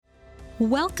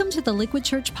Welcome to the Liquid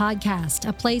Church Podcast,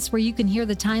 a place where you can hear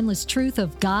the timeless truth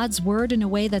of God's Word in a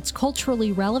way that's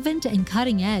culturally relevant and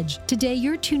cutting edge. Today,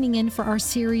 you're tuning in for our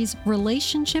series,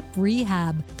 Relationship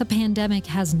Rehab. The pandemic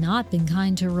has not been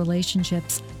kind to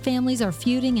relationships. Families are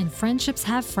feuding and friendships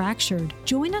have fractured.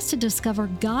 Join us to discover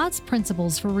God's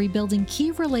principles for rebuilding key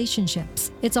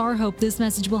relationships. It's our hope this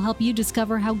message will help you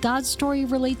discover how God's story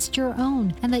relates to your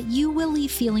own and that you will leave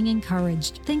feeling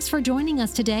encouraged. Thanks for joining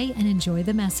us today and enjoy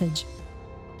the message.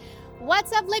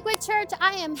 What's up, Liquid Church?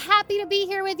 I am happy to be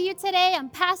here with you today. I'm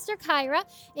Pastor Kyra,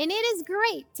 and it is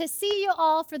great to see you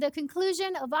all for the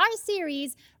conclusion of our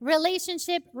series,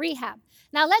 Relationship Rehab.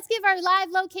 Now, let's give our live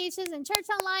locations and Church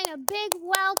Online a big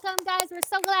welcome, guys. We're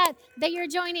so glad that you're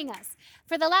joining us.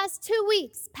 For the last 2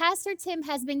 weeks, Pastor Tim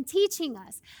has been teaching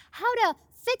us how to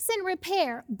fix and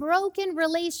repair broken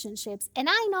relationships, and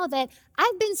I know that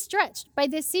I've been stretched by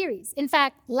this series. In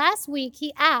fact, last week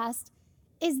he asked,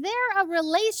 is there a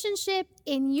relationship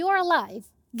in your life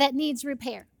that needs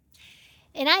repair?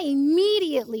 And I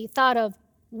immediately thought of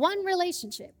one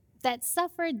relationship that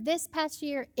suffered this past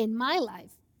year in my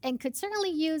life and could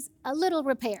certainly use a little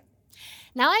repair.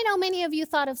 Now, I know many of you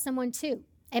thought of someone too.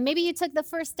 And maybe you took the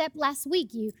first step last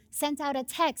week. You sent out a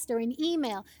text or an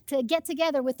email to get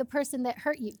together with the person that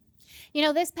hurt you. You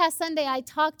know, this past Sunday, I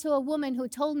talked to a woman who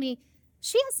told me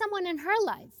she has someone in her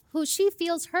life who she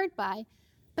feels hurt by,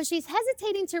 but she's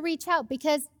hesitating to reach out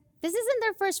because this isn't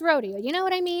their first rodeo. You know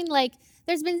what I mean? Like,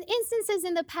 there's been instances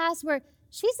in the past where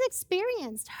she's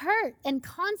experienced hurt and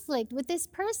conflict with this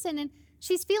person, and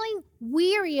she's feeling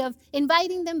weary of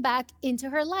inviting them back into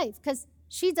her life because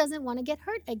she doesn't want to get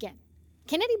hurt again.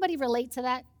 Can anybody relate to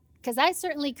that? Because I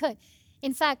certainly could.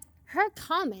 In fact, her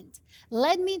comment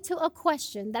led me to a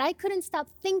question that I couldn't stop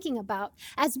thinking about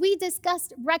as we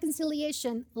discussed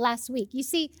reconciliation last week. You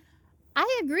see,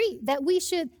 I agree that we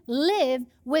should live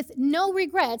with no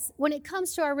regrets when it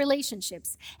comes to our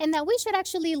relationships and that we should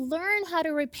actually learn how to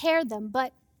repair them.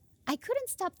 But I couldn't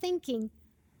stop thinking,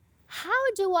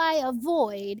 how do I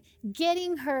avoid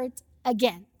getting hurt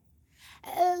again?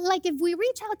 Like if we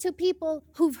reach out to people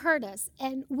who've hurt us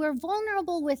and we're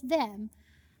vulnerable with them,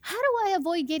 how do I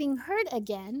avoid getting hurt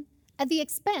again at the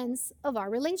expense of our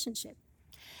relationship?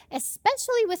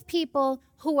 Especially with people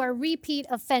who are repeat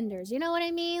offenders. You know what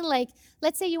I mean? Like,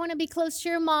 let's say you want to be close to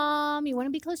your mom, you want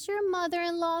to be close to your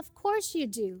mother-in-law. Of course you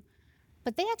do.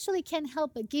 But they actually can't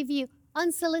help but give you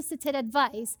unsolicited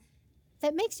advice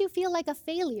that makes you feel like a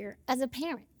failure as a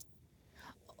parent.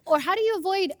 Or how do you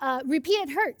avoid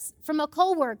repeated hurts from a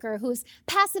coworker who's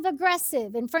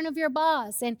passive-aggressive in front of your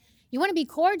boss, and you want to be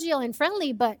cordial and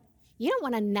friendly, but you don't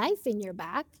want a knife in your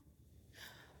back?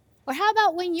 Or how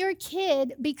about when your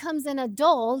kid becomes an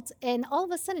adult and all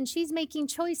of a sudden she's making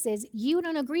choices you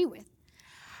don't agree with?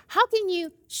 How can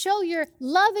you show your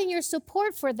love and your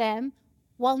support for them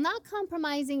while not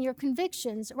compromising your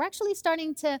convictions or actually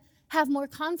starting to have more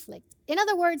conflict? In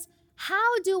other words,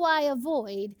 how do I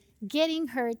avoid getting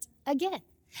hurt again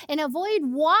and avoid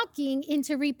walking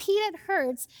into repeated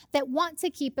hurts that want to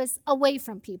keep us away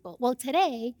from people? Well,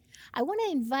 today, I want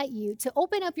to invite you to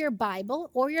open up your Bible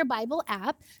or your Bible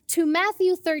app to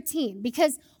Matthew 13,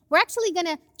 because we're actually going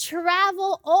to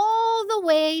travel all the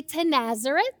way to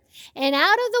Nazareth and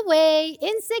out of the way,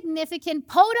 insignificant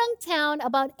podunk town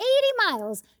about 80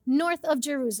 miles north of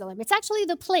Jerusalem. It's actually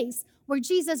the place where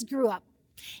Jesus grew up.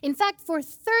 In fact, for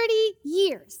 30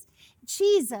 years,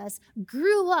 Jesus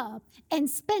grew up and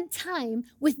spent time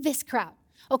with this crowd.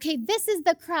 Okay, this is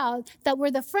the crowd that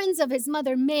were the friends of his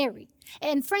mother Mary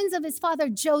and friends of his father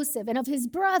Joseph and of his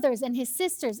brothers and his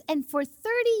sisters. And for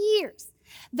 30 years,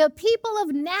 the people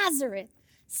of Nazareth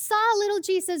saw little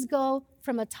Jesus go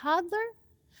from a toddler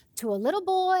to a little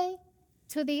boy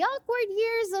to the awkward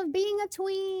years of being a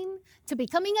tween, to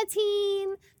becoming a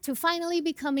teen, to finally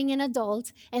becoming an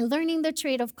adult and learning the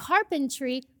trade of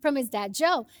carpentry from his dad,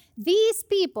 Joe. These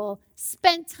people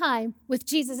spent time with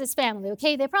Jesus' family,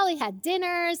 okay? They probably had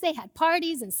dinners, they had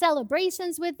parties and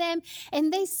celebrations with them,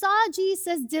 and they saw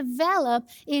Jesus develop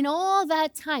in all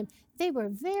that time. They were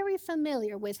very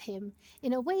familiar with him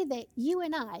in a way that you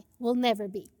and I will never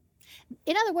be.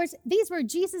 In other words, these were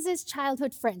Jesus'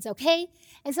 childhood friends, okay?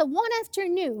 And so one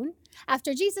afternoon,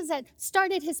 after Jesus had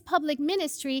started his public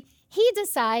ministry, he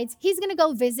decides he's going to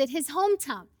go visit his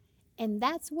hometown. And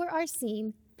that's where our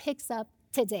scene picks up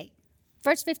today.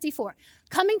 Verse 54,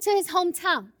 coming to his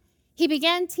hometown, he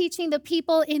began teaching the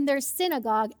people in their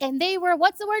synagogue, and they were,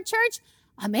 what's the word, church?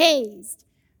 Amazed.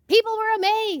 People were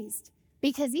amazed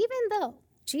because even though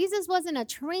Jesus wasn't a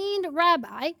trained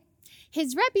rabbi,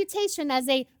 his reputation as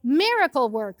a miracle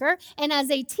worker and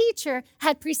as a teacher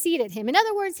had preceded him. In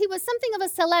other words, he was something of a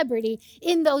celebrity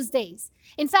in those days.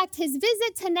 In fact, his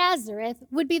visit to Nazareth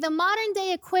would be the modern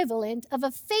day equivalent of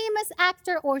a famous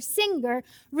actor or singer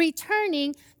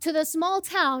returning to the small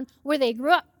town where they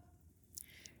grew up.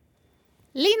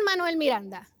 Lin-Manuel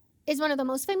Miranda is one of the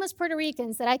most famous Puerto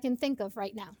Ricans that I can think of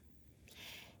right now.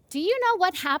 Do you know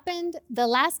what happened the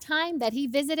last time that he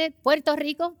visited Puerto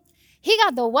Rico? He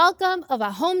got the welcome of a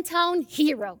hometown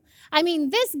hero. I mean,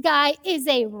 this guy is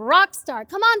a rock star.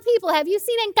 Come on, people, have you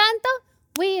seen Encanto?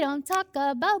 We don't talk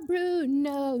about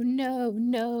Bruno,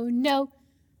 no.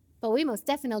 But we most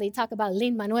definitely talk about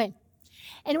Lin-Manuel.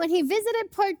 And when he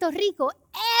visited Puerto Rico,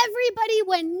 everybody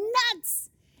went nuts.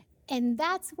 And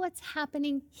that's what's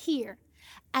happening here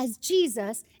as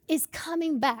Jesus is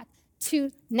coming back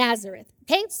to Nazareth.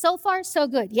 Okay, so far, so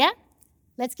good, yeah?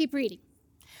 Let's keep reading.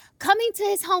 Coming to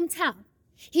his hometown,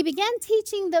 he began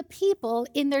teaching the people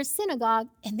in their synagogue,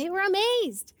 and they were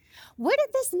amazed. Where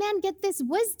did this man get this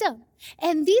wisdom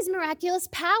and these miraculous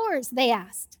powers, they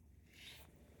asked.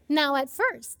 Now, at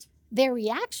first, their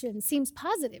reaction seems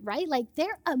positive, right? Like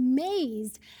they're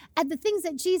amazed at the things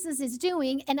that Jesus is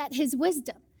doing and at his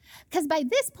wisdom. Because by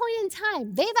this point in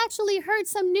time, they've actually heard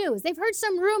some news. They've heard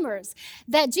some rumors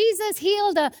that Jesus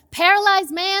healed a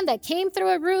paralyzed man that came through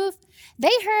a roof.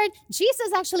 They heard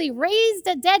Jesus actually raised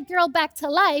a dead girl back to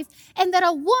life, and that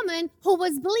a woman who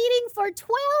was bleeding for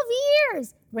 12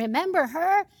 years, remember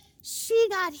her? She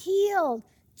got healed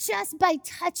just by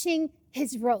touching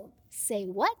his robe. Say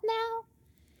what now?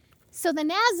 So the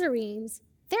Nazarenes,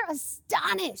 they're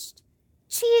astonished.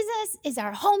 Jesus is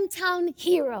our hometown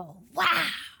hero. Wow.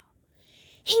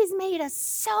 He's made us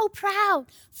so proud.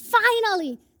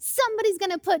 Finally, somebody's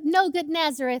going to put No Good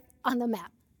Nazareth on the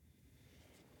map.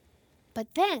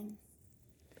 But then,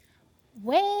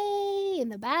 way in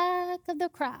the back of the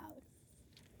crowd,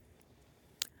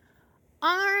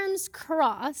 arms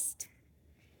crossed,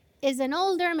 is an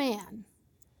older man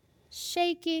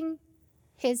shaking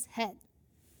his head.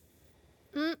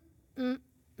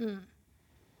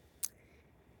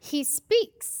 He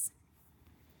speaks,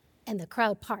 and the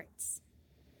crowd parts.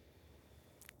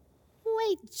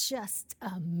 Wait just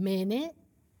a minute.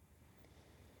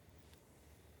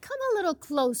 Come a little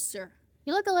closer.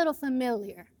 You look a little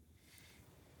familiar.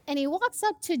 And he walks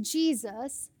up to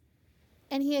Jesus,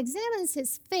 and he examines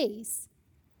his face,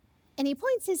 and he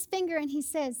points his finger, and he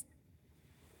says,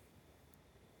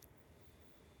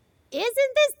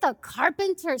 "Isn't this the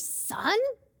carpenter's son?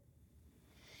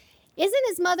 Isn't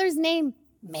his mother's name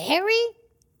Mary?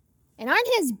 And aren't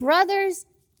his brothers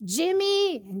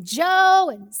Jimmy and Joe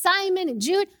and Simon and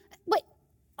Jude? Wait,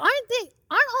 aren't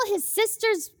all his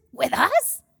sisters with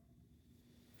us?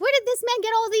 Where did this man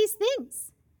get all these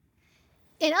things?"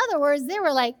 In other words, they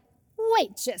were like,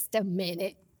 wait just a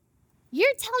minute.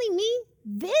 You're telling me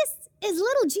this is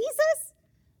little Jesus?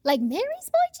 Like Mary's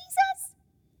boy Jesus?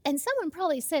 And someone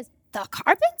probably says, the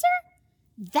carpenter?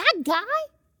 That guy?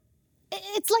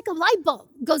 It's like a light bulb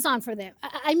goes on for them.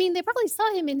 I mean, they probably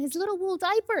saw him in his little wool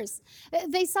diapers.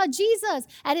 They saw Jesus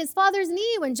at his father's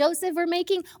knee when Joseph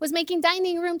was making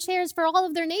dining room chairs for all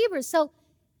of their neighbors. So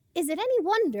is it any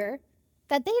wonder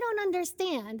that they don't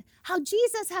understand how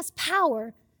Jesus has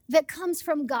power that comes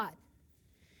from God?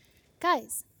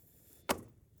 Guys,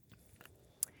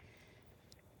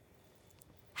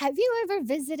 have you ever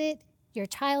visited your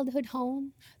childhood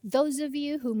home? Those of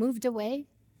you who moved away?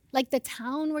 Like the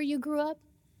town where you grew up?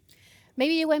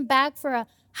 Maybe you went back for a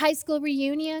high school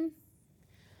reunion.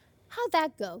 How'd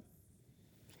that go?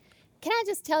 Can I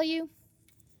just tell you?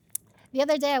 The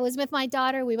other day I was with my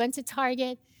daughter. We went to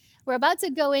Target. We're about to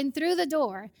go in through the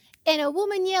door, and a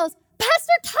woman yells,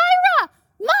 "Pastor Kyra!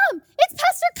 Mom, it's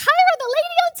Pastor Kyra, the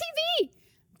lady on TV!"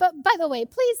 But by the way,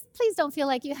 please don't feel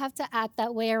like you have to act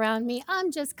that way around me.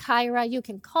 I'm just Kyra. You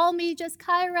can call me just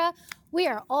Kyra. We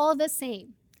are all the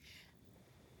same.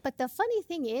 But the funny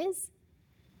thing is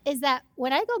that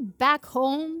when I go back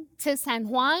home to San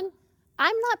Juan,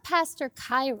 I'm not Pastor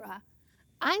Kyra.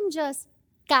 I'm just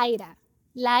Kyra,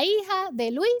 la hija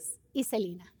de Luis y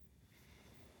Celina.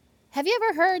 Have you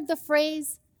ever heard the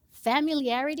phrase,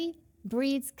 familiarity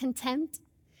breeds contempt?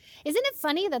 Isn't it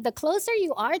funny that the closer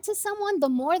you are to someone, the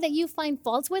more that you find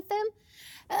faults with them?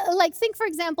 Like think, for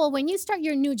example, when you start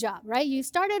your new job, right? You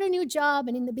started a new job,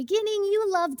 and in the beginning, you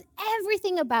loved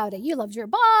everything about it. You loved your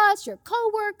boss, your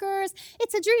coworkers.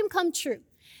 It's a dream come true.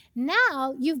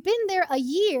 Now, you've been there a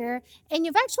year, and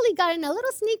you've actually gotten a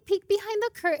little sneak peek behind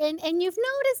the curtain, and you've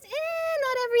noticed,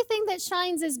 not everything that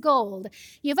shines is gold.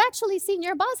 You've actually seen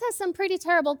your boss has some pretty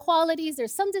terrible qualities.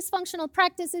 There's some dysfunctional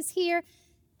practices here.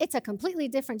 it's a completely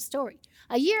different story.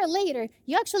 A year later,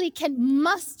 you actually can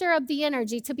muster up the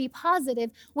energy to be positive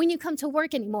when you come to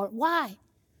work anymore. Why?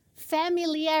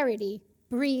 Familiarity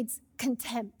breeds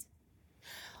contempt.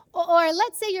 Or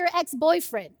let's say your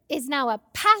ex-boyfriend is now a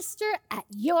pastor at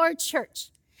your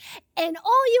church, and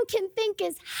all you can think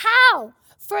is, how,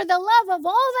 for the love of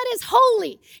all that is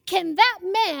holy, can that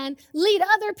man lead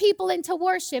other people into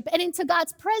worship and into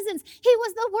God's presence? He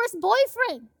was the worst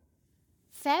boyfriend.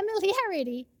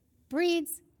 Familiarity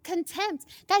breeds contempt.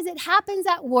 Guys, it happens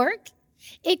at work.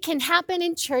 It can happen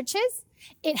in churches.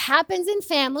 It happens in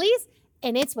families.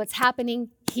 And it's what's happening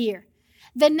here.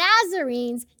 The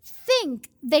Nazarenes think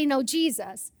they know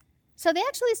Jesus, so they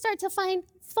actually start to find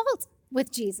fault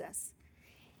with Jesus.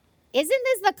 Isn't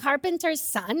this the carpenter's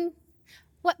son?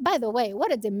 What, by the way,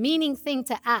 what a demeaning thing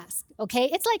to ask, okay?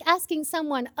 It's like asking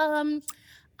someone, I'm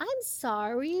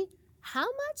sorry, how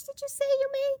much did you say you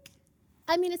make?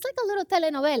 I mean, it's like a little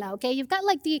telenovela, okay? You've got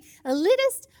like the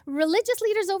elitist religious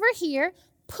leaders over here,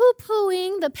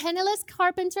 poo-pooing the penniless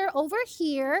carpenter over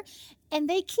here, and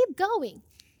they keep going.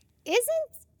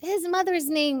 Isn't his mother's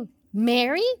name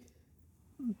Mary?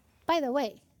 By the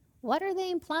way, what are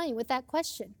they implying with that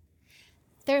question?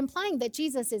 They're implying that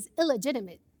Jesus is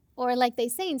illegitimate, or like they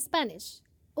say in Spanish,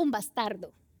 un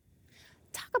bastardo.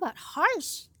 Talk about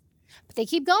harsh. But they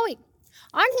keep going.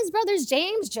 Aren't his brothers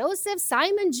James, Joseph,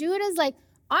 Simon, Judas, like,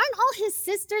 aren't all his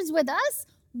sisters with us?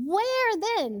 Where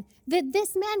then did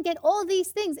this man get all these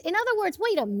things? In other words,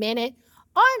 wait a minute.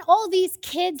 Aren't all these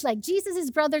kids like Jesus'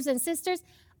 brothers and sisters?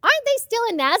 Aren't they still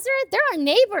in Nazareth? They're our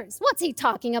neighbors. What's he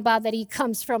talking about that he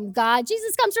comes from God?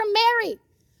 Jesus comes from Mary.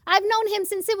 I've known him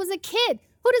since he was a kid.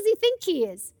 Who does he think he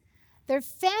is? Their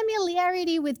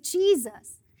familiarity with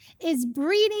Jesus is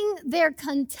breeding their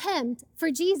contempt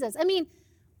for Jesus. I mean,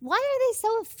 why are they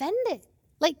so offended?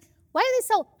 Like, why are they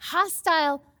so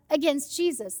hostile against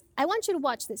Jesus? I want you to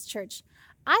watch this, church.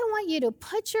 I want you to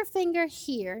put your finger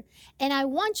here, and I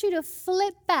want you to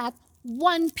flip back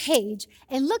one page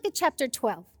and look at chapter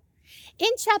 12. In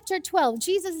chapter 12,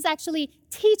 Jesus is actually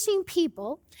teaching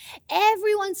people.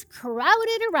 Everyone's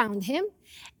crowded around him,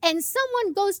 and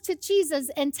someone goes to Jesus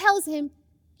and tells him,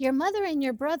 your mother and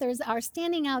your brothers are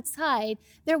standing outside.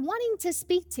 They're wanting to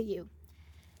speak to you.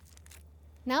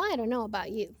 Now, I don't know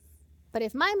about you, but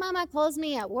if my mama calls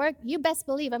me at work, you best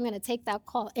believe I'm going to take that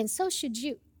call, and so should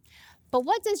you. But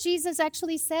what does Jesus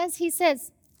actually say? He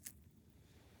says,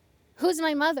 who's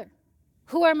my mother?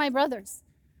 Who are my brothers?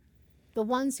 The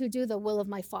ones who do the will of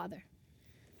my Father.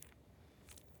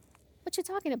 What you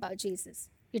talking about, Jesus?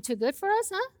 You're too good for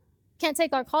us, huh? Can't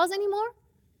take our calls anymore?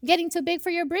 Getting too big for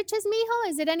your britches, mijo?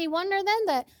 Is it any wonder then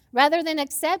that rather than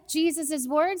accept Jesus'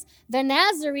 words, the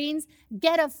Nazarenes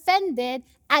get offended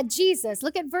at Jesus?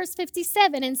 Look at verse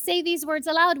 57 and say these words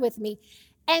aloud with me.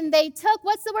 And they took,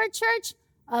 what's the word, church?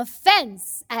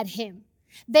 Offense at him.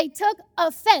 They took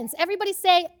offense. Everybody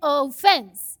say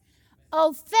offense.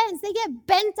 Offense. They get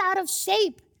bent out of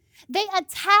shape. They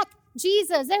attack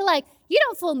Jesus. They're like, you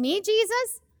don't fool me,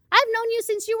 Jesus. I've known you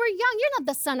since you were young. You're not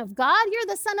the son of God. You're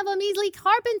the son of a measly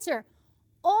carpenter.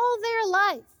 All their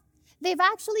life, they've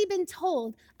actually been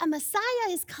told a Messiah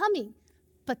is coming,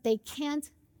 but they can't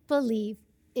believe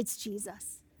it's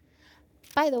Jesus.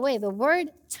 By the way, the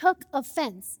word took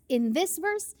offense in this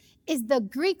verse is the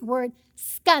Greek word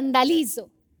scandalizo.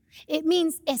 It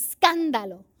means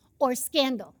escándalo or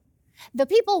scandal. The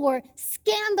people were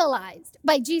scandalized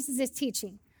by Jesus'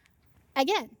 teaching.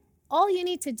 Again, all you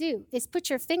need to do is put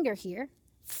your finger here,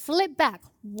 flip back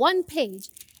one page,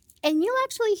 and you'll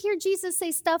actually hear Jesus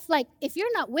say stuff like, if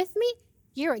you're not with me,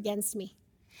 you're against me.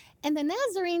 And the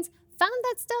Nazarenes found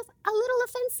that stuff a little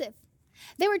offensive.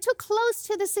 They were too close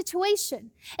to the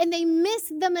situation, and they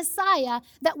missed the Messiah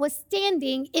that was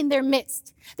standing in their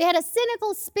midst. They had a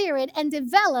cynical spirit and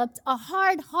developed a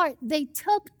hard heart. They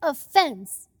took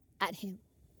offense at him.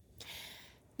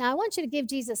 Now, I want you to give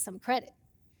Jesus some credit,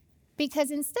 because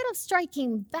instead of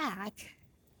striking back,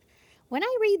 when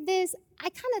I read this, I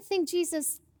kind of think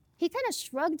Jesus, he kind of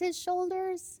shrugged his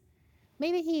shoulders.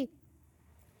 Maybe he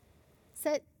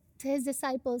said to his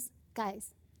disciples,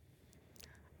 guys,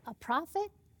 a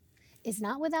prophet is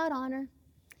not without honor,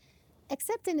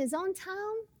 except in his own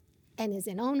town and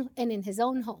in his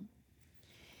own home.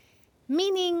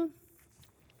 Meaning,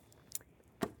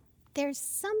 there's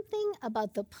something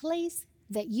about the place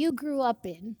that you grew up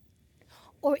in,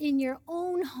 or in your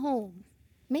own home,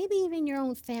 maybe even your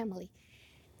own family,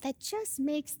 that just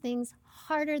makes things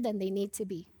harder than they need to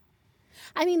be.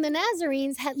 I mean, the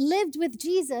Nazarenes had lived with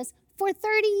Jesus for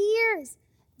 30 years.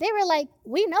 They were like,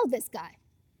 we know this guy.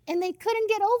 and they couldn't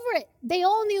get over it. They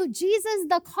all knew Jesus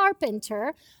the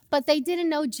carpenter, but they didn't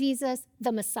know Jesus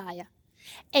the Messiah.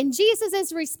 And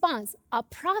Jesus' response, a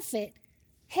prophet,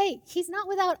 hey, he's not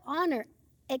without honor,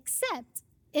 except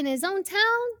in his own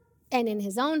town and in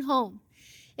his own home.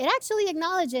 It actually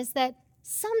acknowledges that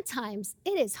sometimes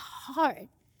it is hard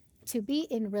to be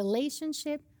in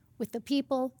relationship with the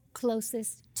people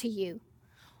closest to you,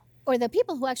 or the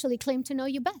people who actually claim to know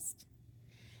you best.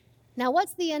 Now,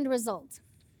 what's the end result?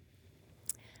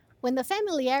 When the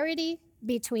familiarity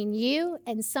between you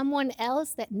and someone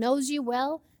else that knows you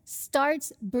well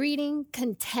starts breeding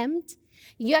contempt,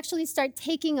 you actually start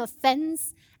taking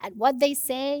offense at what they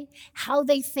say, how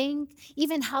they think,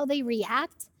 even how they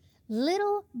react.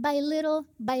 Little by little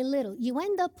by little, you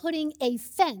end up putting a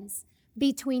fence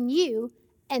between you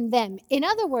and them. In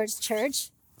other words,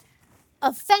 church,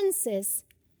 offenses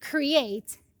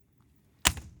create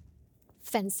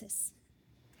fences.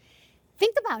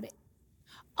 Think about it.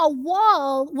 A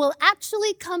wall will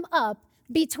actually come up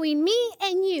between me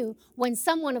and you when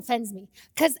someone offends me,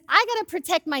 because I got to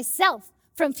protect myself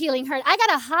from feeling hurt. I got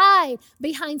to hide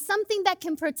behind something that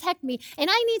can protect me, and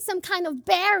I need some kind of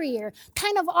barrier,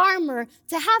 kind of armor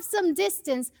to have some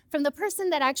distance from the person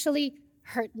that actually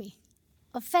hurt me.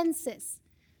 Offenses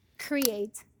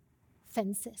create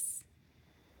fences.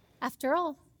 After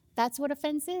all, that's what a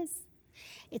fence is.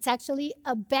 It's actually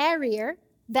a barrier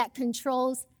that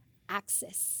controls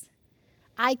access.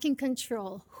 I can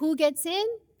control who gets in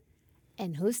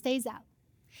and who stays out.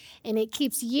 And it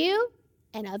keeps you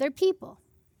and other people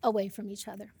away from each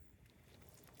other.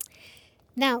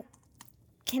 Now,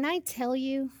 can I tell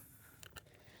you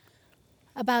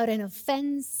about an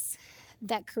offense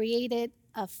that created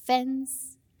a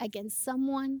fence against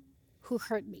someone who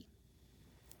hurt me?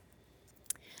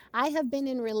 I have been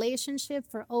in relationship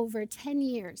for over 10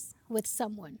 years with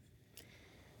someone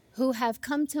who have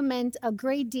come to mean a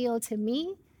great deal to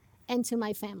me and to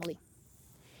my family.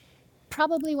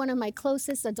 Probably one of my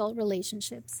closest adult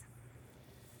relationships.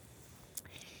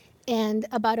 And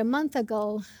about a month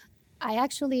ago, I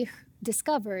actually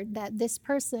discovered that this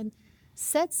person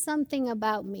said something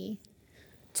about me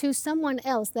to someone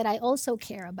else that I also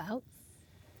care about.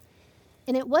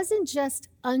 And it wasn't just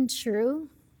untrue,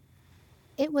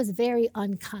 it was very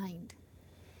unkind.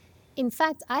 In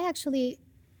fact, I actually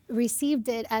received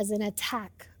it as an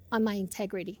attack on my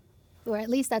integrity, or at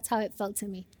least that's how it felt to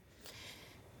me.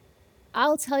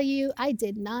 I'll tell you, I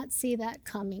did not see that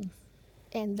coming,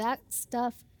 and that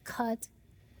stuff cut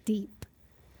deep.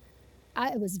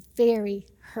 I was very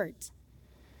hurt.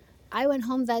 I went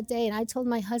home that day and I told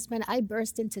my husband, I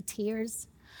burst into tears.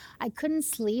 I couldn't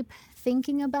sleep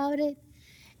thinking about it,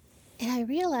 and I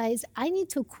realized I need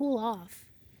to cool off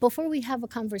before we have a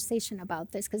conversation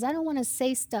about this, because I don't want to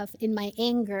say stuff in my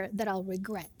anger that I'll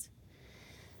regret.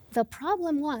 The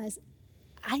problem was,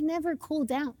 I never cooled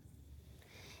down.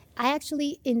 I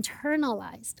actually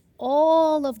internalized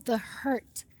all of the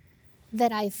hurt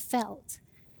that I felt.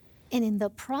 And in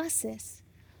the process,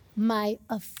 my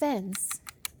offense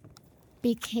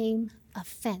became a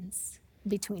fence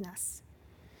between us.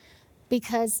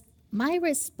 Because my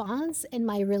response and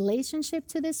my relationship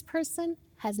to this person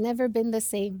has never been the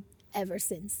same ever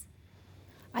since.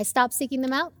 I stopped seeking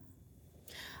them out.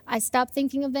 I stopped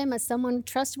thinking of them as someone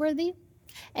trustworthy.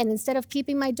 And instead of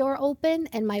keeping my door open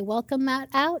and my welcome mat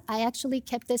out, I actually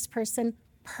kept this person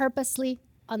purposely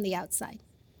on the outside.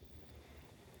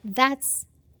 That's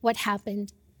what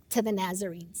happened to the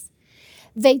Nazarenes.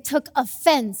 They took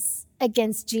offense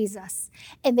against Jesus,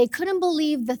 and they couldn't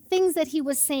believe the things that he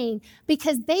was saying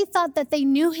because they thought that they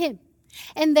knew him.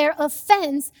 And their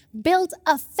offense built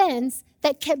a fence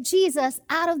that kept Jesus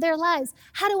out of their lives.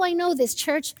 How do I know this,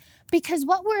 church? Because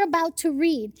what we're about to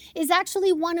read is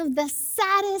actually one of the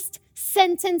saddest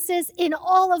sentences in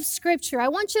all of Scripture. I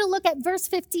want you to look at verse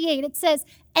 58. It says,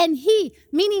 and he,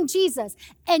 meaning Jesus,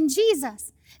 and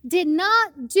Jesus did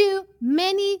not do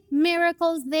many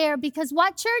miracles there because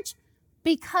what, church?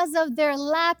 Because of their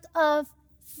lack of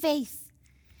faith.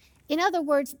 In other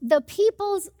words, the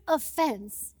people's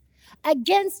offense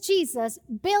against Jesus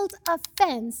built a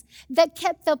fence that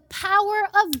kept the power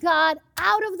of God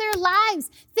out of their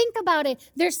lives. Think about it.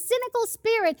 Their cynical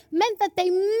spirit meant that they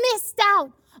missed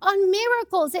out on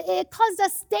miracles. It caused a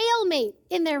stalemate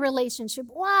in their relationship.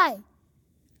 Why?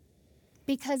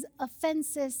 Because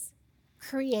offenses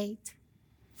create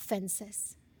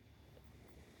fences.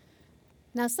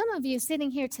 Now, some of you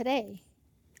sitting here today,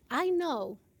 I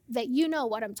know that you know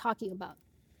what I'm talking about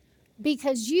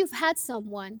because you've had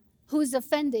someone who's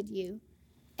offended you,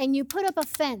 and you put up a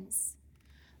fence.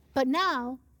 But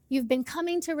now you've been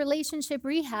coming to relationship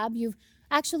rehab, you've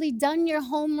actually done your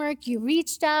homework, you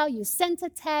reached out, you sent a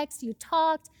text, you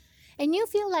talked, and you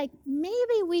feel like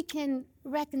maybe we can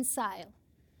reconcile,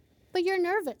 but you're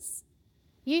nervous.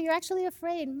 You're actually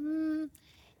afraid,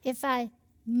 if I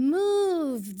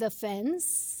move the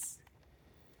fence,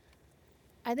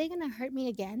 are they going to hurt me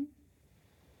again?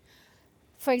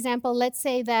 For example, let's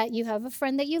say that you have a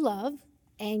friend that you love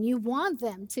and you want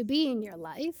them to be in your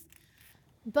life,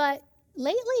 but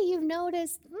lately you've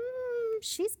noticed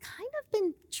she's kind of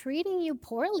been treating you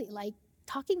poorly, like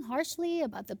talking harshly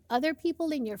about the other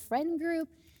people in your friend group.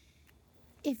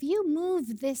 If you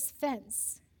move this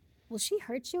fence, will she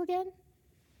hurt you again?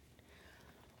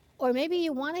 Or maybe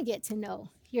you want to get to know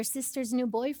your sister's new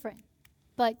boyfriend,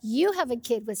 but you have a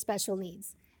kid with special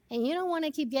needs, and you don't want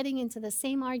to keep getting into the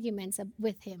same arguments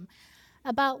with him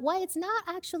about why it's not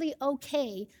actually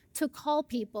okay to call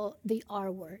people the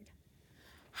R word.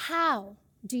 How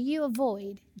do you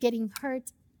avoid getting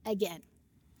hurt again?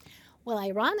 Well,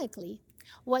 ironically,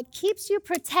 what keeps you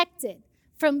protected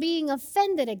from being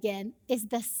offended again is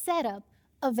the setup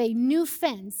of a new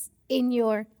fence in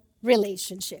your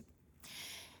relationship.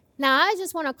 Now, I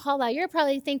just want to call out, you're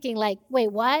probably thinking like,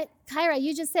 wait, what? Kyra,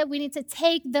 you just said we need to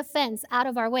take the fence out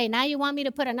of our way. Now you want me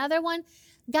to put another one?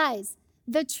 Guys,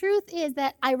 the truth is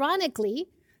that ironically,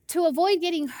 to avoid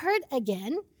getting hurt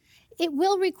again, it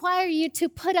will require you to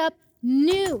put up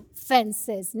new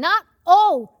fences, not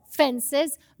old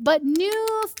fences, but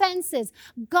new fences,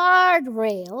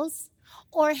 guardrails,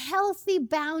 or healthy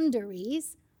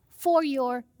boundaries for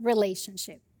your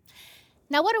relationship.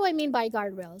 Now, what do I mean by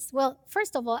guardrails? Well,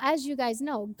 first of all, as you guys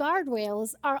know,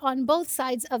 guardrails are on both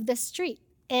sides of the street.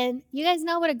 And you guys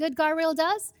know what a good guardrail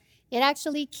does? It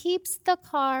actually keeps the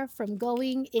car from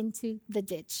going into the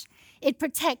ditch. It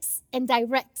protects and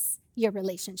directs your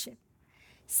relationship.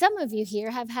 Some of you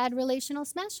here have had relational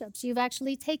smash-ups. You've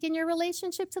actually taken your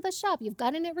relationship to the shop. You've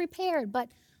gotten it repaired. But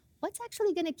what's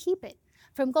actually going to keep it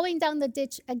from going down the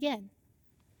ditch again?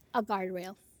 A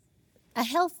guardrail, a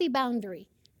healthy boundary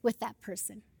with that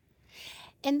person.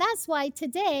 And that's why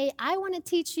today I want to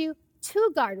teach you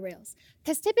 2 guardrails,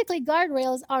 because typically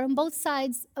guardrails are on both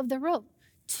sides of the road.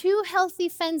 2 healthy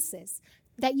fences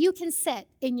that you can set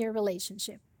in your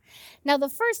relationship. Now, the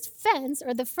first fence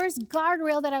or the first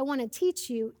guardrail that I want to teach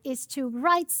you is to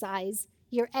right-size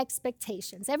your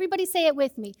expectations. Everybody say it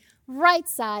with me.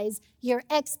 Right-size your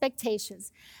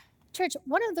expectations. Church,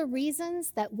 one of the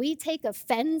reasons that we take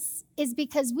offense is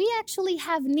because we actually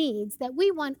have needs that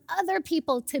we want other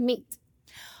people to meet.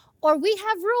 Or we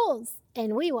have rules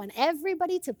and we want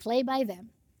everybody to play by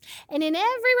them. And in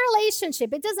every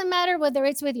relationship, it doesn't matter whether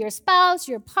it's with your spouse,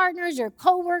 your partners, your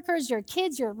coworkers, your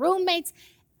kids, your roommates,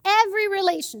 every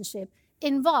relationship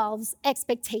involves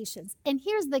expectations. And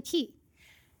here's the key.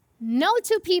 No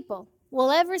 2 people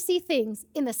will ever see things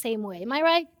in the same way. Am I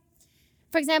right?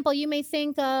 For example, you may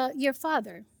think your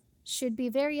father should be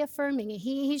very affirming.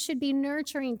 He should be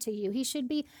nurturing to you. He should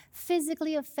be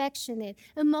physically affectionate,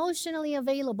 emotionally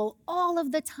available all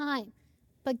of the time.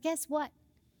 But guess what?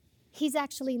 He's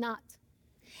actually not.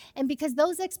 And because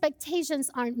those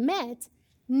expectations aren't met,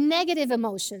 negative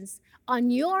emotions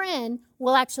on your end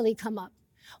will actually come up,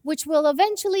 which will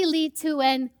eventually lead to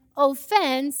an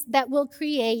offense that will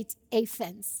create a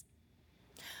fence.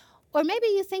 Or maybe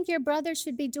you think your brother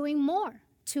should be doing more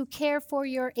to care for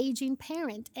your aging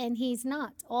parent, and he's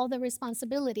not. All the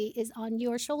responsibility is on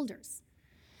your shoulders.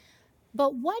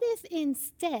 But what if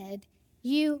instead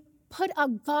you put a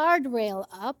guardrail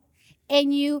up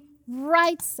and you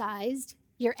right-sized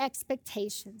your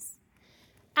expectations?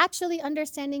 Actually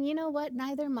understanding, you know what,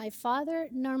 neither my father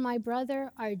nor my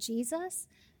brother are Jesus,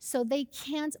 so they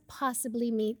can't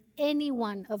possibly meet any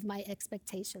one of my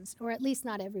expectations, or at least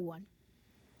not everyone.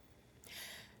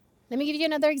 Let me give you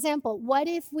another example. What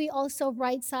if we also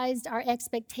right-sized our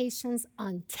expectations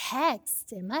on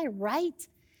text? Am I right?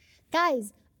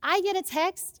 Guys, I get a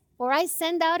text or I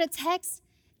send out a text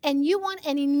and you want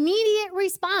an immediate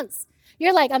response.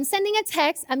 You're like, I'm sending a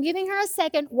text, I'm giving her a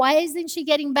second, why isn't she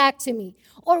getting back to me?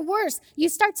 Or worse, you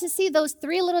start to see those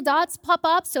 3 little dots pop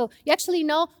up so you actually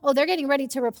know, oh, they're getting ready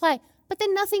to reply. But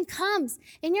then nothing comes.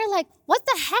 And you're like, what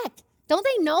the heck? Don't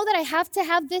they know that I have to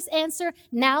have this answer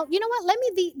now? You know what? Let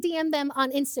me DM them on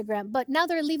Instagram. But now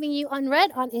they're leaving you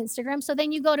unread on Instagram. So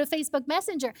then you go to Facebook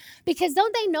Messenger. Because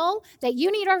don't they know that you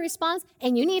need our response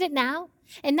and you need it now?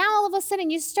 And now all of a sudden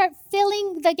you start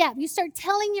filling the gap. You start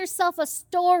telling yourself a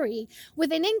story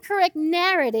with an incorrect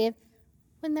narrative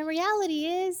when the reality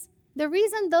is the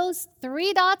reason those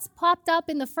 3 dots popped up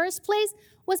in the first place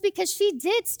was because she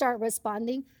did start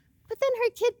responding. But then her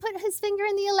kid put his finger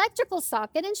in the electrical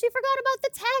socket and she forgot about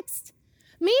the text.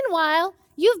 Meanwhile,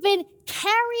 you've been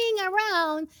carrying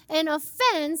around an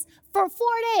offense for 4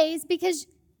 days because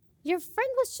your friend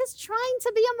was just trying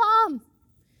to be a mom.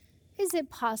 Is it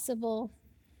possible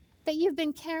that you've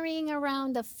been carrying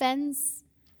around offense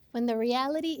when the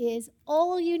reality is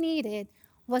all you needed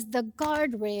was the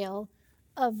guardrail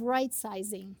of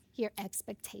right-sizing your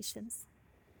expectations?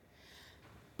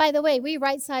 By the way, we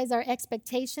right-size our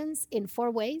expectations in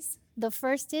 4 ways. The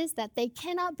first is that they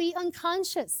cannot be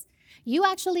unconscious. You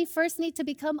actually first need to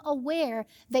become aware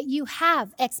that you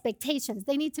have expectations.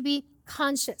 They need to be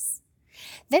conscious.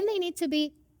 Then they need to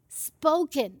be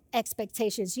spoken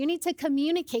expectations. You need to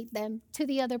communicate them to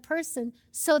the other person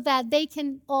so that they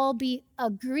can all be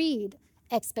agreed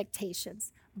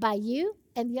expectations by you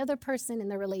and the other person in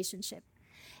the relationship.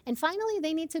 And finally,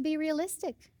 they need to be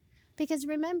realistic. Because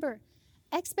remember,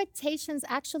 expectations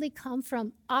actually come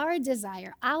from our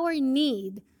desire, our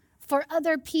need for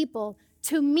other people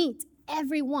to meet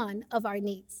every one of our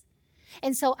needs.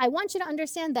 And so I want you to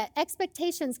understand that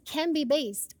expectations can be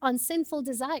based on sinful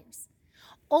desires.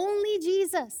 Only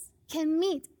Jesus can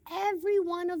meet every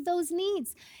one of those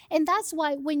needs. And that's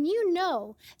why when you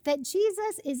know that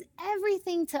Jesus is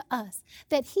everything to us,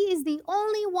 that he is the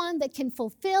only one that can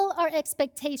fulfill our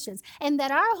expectations, and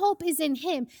that our hope is in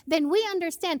him, then we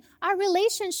understand our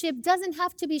relationship doesn't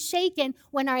have to be shaken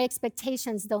when our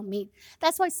expectations don't meet.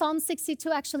 That's why Psalm 62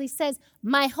 actually says,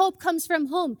 my hope comes from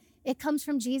whom? It comes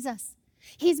from Jesus.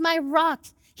 He's my rock.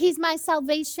 He's my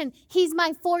salvation. He's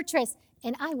my fortress.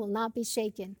 And I will not be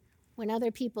shaken when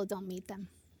other people don't meet them.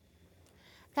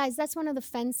 Guys, that's one of the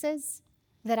fences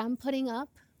that I'm putting up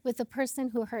with the person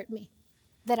who hurt me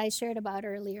that I shared about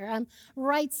earlier. I'm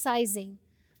right-sizing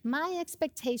my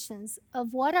expectations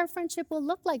of what our friendship will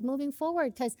look like moving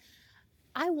forward, because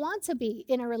I want to be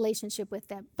in a relationship with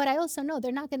them, but I also know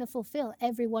they're not going to fulfill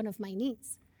every one of my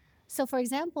needs. So, for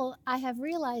example, I have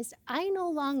realized I no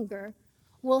longer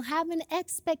will have an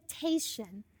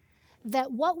expectation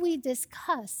that what we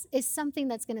discuss is something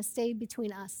that's going to stay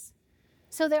between us.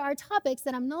 So there are topics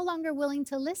that I'm no longer willing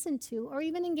to listen to or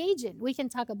even engage in. We can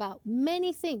talk about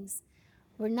many things.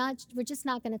 We're just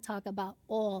not going to talk about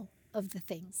all of the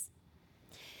things.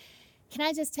 Can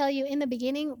I just tell you, in the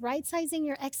beginning, right-sizing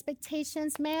your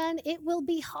expectations, man, it will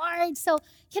be hard. So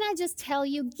can I just tell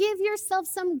you, give yourself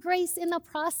some grace in the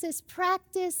process.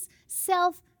 Practice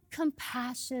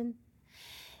self-compassion.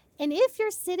 And if you're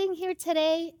sitting here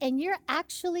today and you're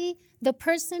actually the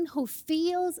person who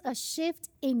feels a shift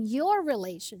in your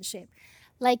relationship,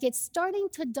 like it's starting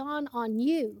to dawn on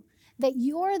you that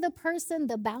you're the person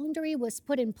the boundary was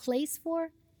put in place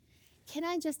for, can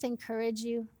I just encourage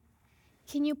you?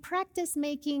 Can you practice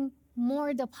making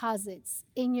more deposits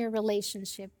in your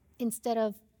relationship instead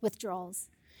of withdrawals?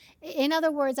 In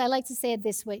other words, I like to say it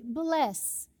this way: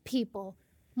 bless people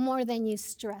more than you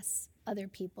stress other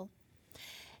people.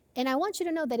 And I want you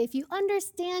to know that if you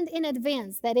understand in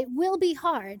advance that it will be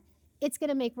hard, it's going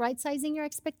to make right-sizing your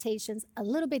expectations a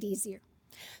little bit easier.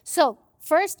 So,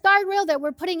 first guardrail that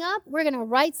we're putting up, we're going to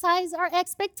right-size our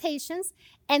expectations.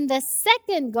 And the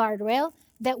second guardrail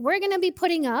that we're going to be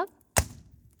putting up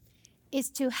is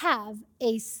to have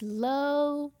a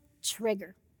slow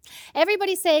trigger.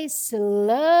 Everybody say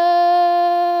slow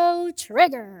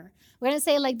trigger. We're going to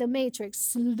say it like the Matrix,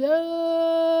 slow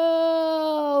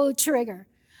trigger.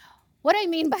 What do I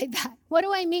mean by that? What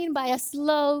do I mean by a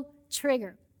slow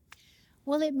trigger?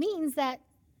 Well, it means that,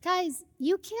 guys,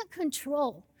 you can't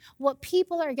control what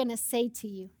people are going to say to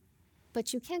you,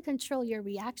 but you can control your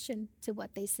reaction to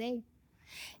what they say.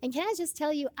 And can I just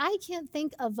tell you, I can't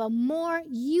think of a more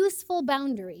useful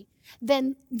boundary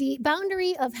than the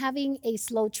boundary of having a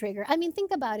slow trigger. I mean,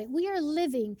 think about it. We are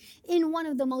living in one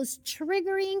of the most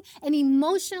triggering and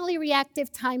emotionally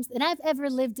reactive times that I've ever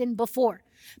lived in before.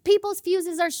 People's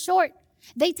fuses are short.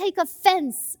 They take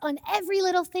offense on every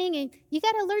little thing, and you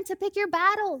got to learn to pick your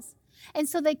battles. And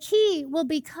so the key will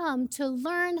become to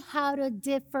learn how to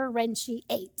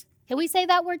differentiate. Can we say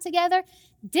that word together?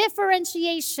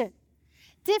 Differentiation.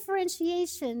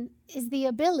 Differentiation is the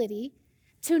ability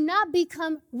to not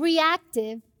become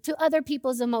reactive to other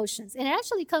people's emotions. And it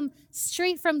actually comes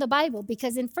straight from the Bible,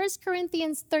 because in 1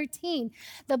 Corinthians 13,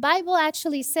 the Bible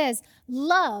actually says,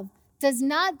 love does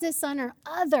not dishonor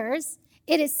others.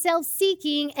 It is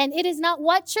self-seeking, and it is not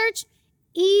what, church?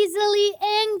 Easily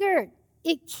angered.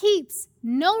 It keeps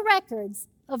no records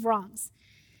of wrongs.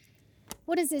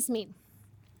 What does this mean?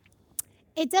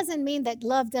 It doesn't mean that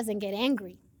love doesn't get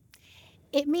angry.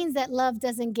 It means that love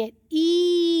doesn't get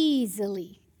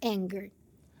easily angered.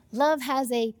 Love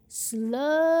has a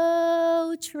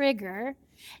slow trigger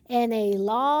and a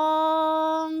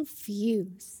long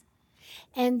fuse.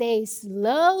 And a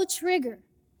slow trigger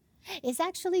is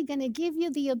actually going to give you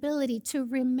the ability to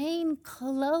remain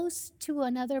close to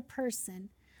another person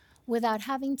without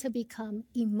having to become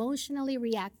emotionally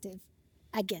reactive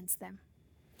against them.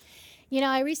 You know,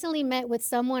 I recently met with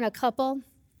someone, a couple,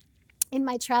 in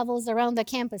my travels around the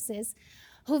campuses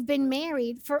who've been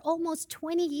married for almost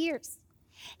 20 years.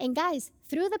 And guys,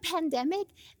 through the pandemic,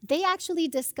 they actually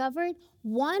discovered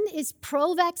one is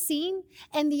pro-vaccine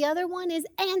and the other one is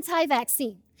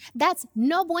anti-vaccine. That's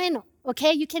no bueno,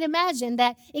 okay? You can imagine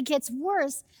that it gets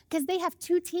worse because they have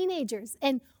two teenagers.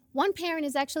 And one parent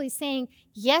is actually saying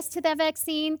yes to that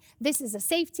vaccine. This is a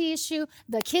safety issue.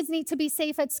 The kids need to be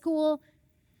safe at school.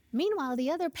 Meanwhile,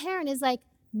 the other parent is like,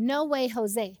 no way,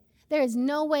 Jose. There is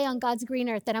no way on God's green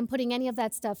earth that I'm putting any of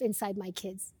that stuff inside my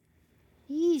kids.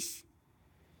 Yeesh.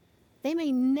 They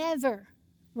may never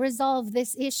resolve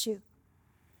this issue.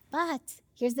 But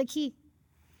here's the key.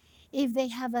 If they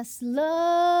have a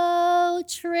slow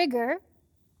trigger,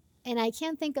 and I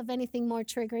can't think of anything more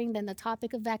triggering than the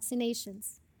topic of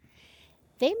vaccinations,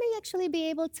 they may actually be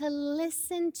able to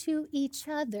listen to each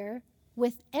other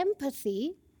with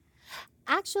empathy,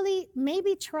 actually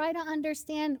maybe try to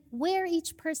understand where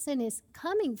each person is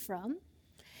coming from.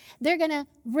 They're going to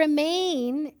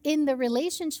remain in the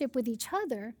relationship with each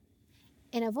other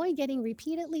and avoid getting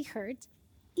repeatedly hurt,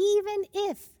 even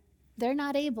if they're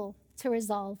not able to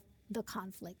resolve the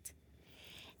conflict.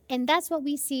 And that's what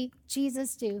we see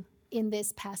Jesus do in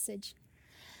this passage.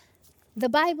 The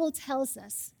Bible tells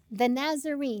us the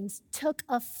Nazarenes took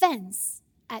offense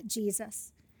at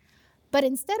Jesus. But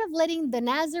instead of letting the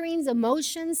Nazarenes'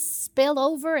 emotions spill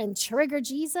over and trigger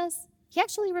Jesus, he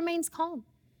actually remains calm.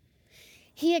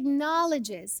 He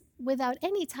acknowledges, without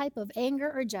any type of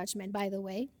anger or judgment, by the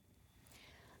way,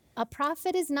 a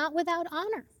prophet is not without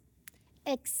honor,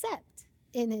 except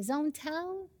in his own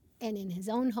town and in his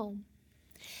own home.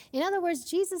 In other words,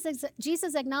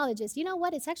 Jesus acknowledges, you know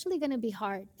what? It's actually going to be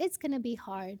hard. It's going to be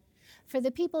hard for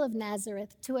the people of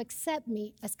Nazareth to accept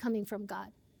me as coming from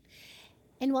God.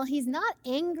 And while he's not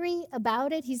angry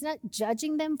about it, he's not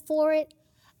judging them for it,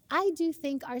 I do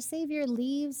think our Savior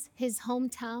leaves his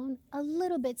hometown a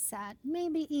little bit sad,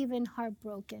 maybe even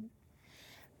heartbroken,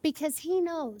 because he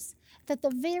knows that the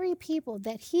very people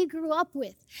that he grew up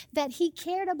with, that he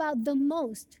cared about the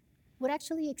most, would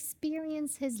actually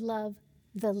experience his love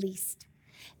the least.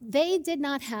 They did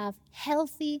not have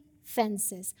healthy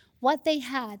fences. What they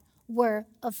had were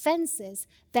offenses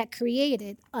that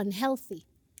created unhealthy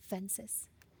fences.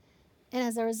 And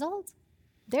as a result,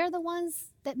 they're the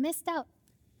ones that missed out,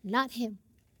 not him.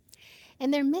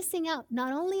 And they're missing out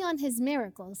not only on his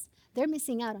miracles, they're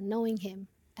missing out on knowing him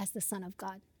as the Son of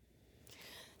God.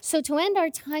 So to end our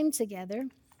time together,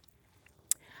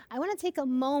 I want to take a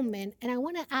moment and I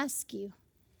want to ask you,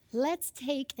 let's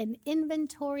take an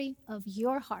inventory of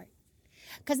your heart,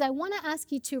 because I want to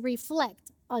ask you to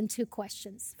reflect on two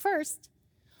questions. First,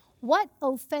 what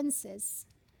offenses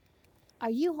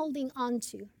are you holding on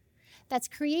to that's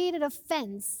created a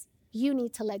fence you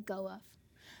need to let go of?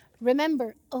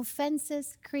 Remember,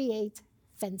 offenses create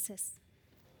fences.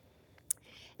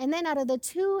 And then out of the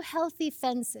two healthy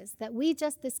fences that we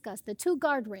just discussed, the two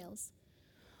guardrails,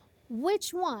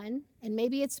 which one, and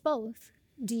maybe it's both,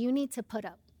 do you need to put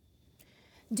up?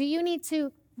 Do you need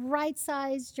to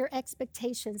right-size your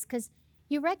expectations? Because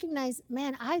you recognize,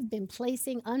 man, I've been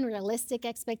placing unrealistic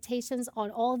expectations on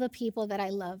all the people that I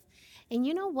love. And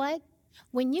you know what?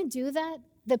 When you do that,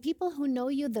 the people who know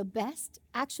you the best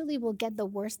actually will get the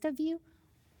worst of you,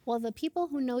 while the people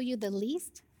who know you the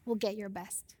least will get your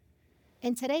best.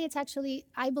 And today it's actually,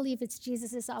 I believe it's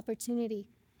Jesus' opportunity,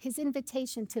 his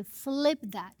invitation to flip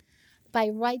that by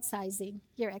right-sizing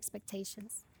your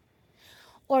expectations.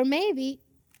 Or maybe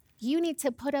you need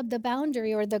to put up the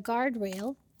boundary or the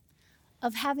guardrail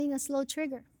of having a slow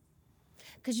trigger.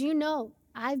 Because you know,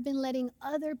 I've been letting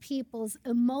other people's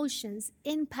emotions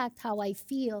impact how I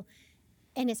feel,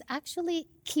 and it's actually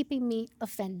keeping me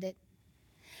offended.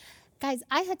 Guys,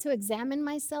 I had to examine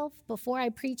myself before I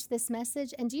preached this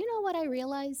message, and do you know what I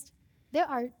realized? There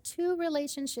are two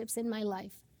relationships in my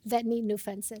life that need new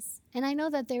fences, and I know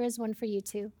that there is one for you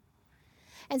too.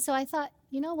 And so I thought,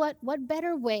 you know what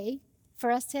better way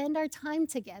for us to end our time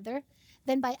together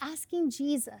than by asking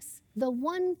Jesus, the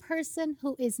one person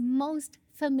who is most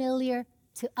familiar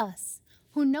to us,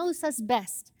 who knows us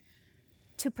best,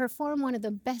 to perform one of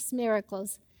the best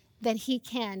miracles that he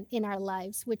can in our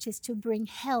lives, which is to bring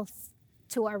health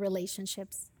to our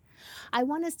relationships. I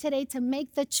want us today to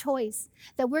make the choice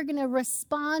that we're going to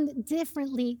respond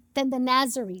differently than the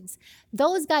Nazarenes.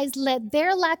 Those guys let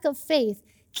their lack of faith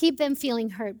keep them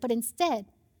feeling hurt, but instead,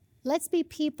 let's be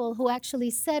people who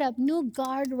actually set up new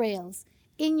guardrails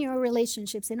in your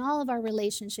relationships, in all of our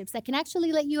relationships, that can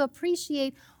actually let you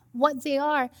appreciate what they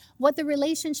are, what the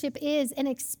relationship is, and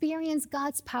experience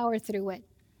God's power through it.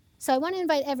 So I want to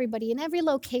invite everybody in every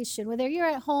location, whether you're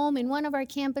at home, in one of our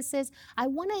campuses, I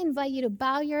want to invite you to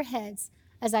bow your heads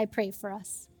as I pray for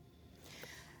us.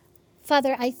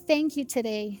 Father, I thank you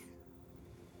today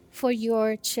for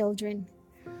your children.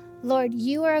 Lord,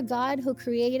 you are a God who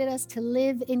created us to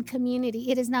live in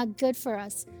community. It is not good for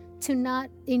us to not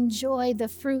enjoy the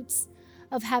fruits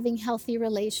of having healthy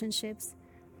relationships.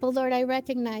 But Lord, I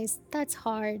recognize that's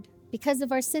hard. Because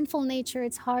of our sinful nature,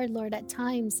 it's hard, Lord, at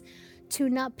times to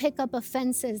not pick up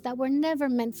offenses that were never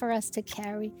meant for us to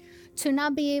carry, to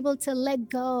not be able to let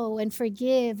go and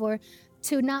forgive, or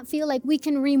to not feel like we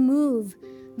can remove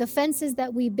the fences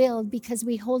that we build because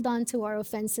we hold on to our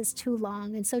offenses too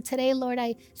long. And so today, Lord,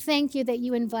 I thank you that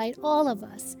you invite all of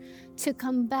us to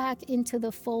come back into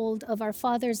the fold of our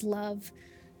Father's love,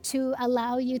 to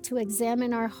allow you to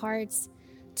examine our hearts,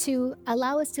 to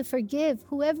allow us to forgive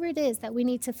whoever it is that we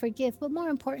need to forgive. But more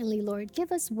importantly, Lord,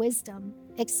 give us wisdom.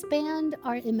 Expand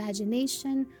our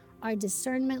imagination, our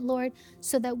discernment, Lord,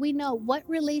 so that we know what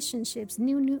relationships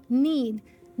need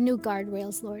new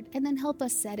guardrails, Lord. And then help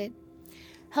us set it.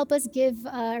 Help us give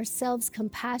ourselves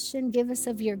compassion. Give us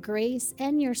of your grace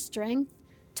and your strength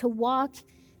to walk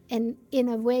in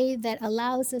a way that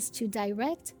allows us to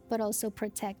direct, but also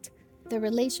protect the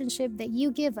relationship that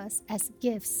you give us as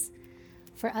gifts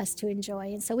for us to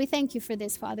enjoy. And so we thank you for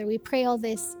this, Father. We pray all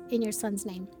this in your Son's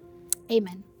name.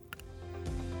 Amen.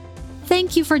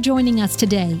 Thank you for joining us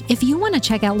today. If you want to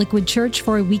check out Liquid Church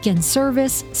for a weekend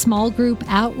service, small group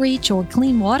outreach, or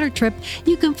clean water trip,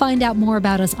 you can find out more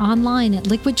about us online at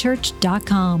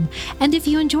liquidchurch.com. And if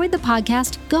you enjoyed the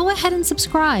podcast, go ahead and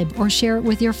subscribe or share it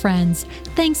with your friends.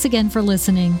 Thanks again for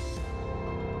listening.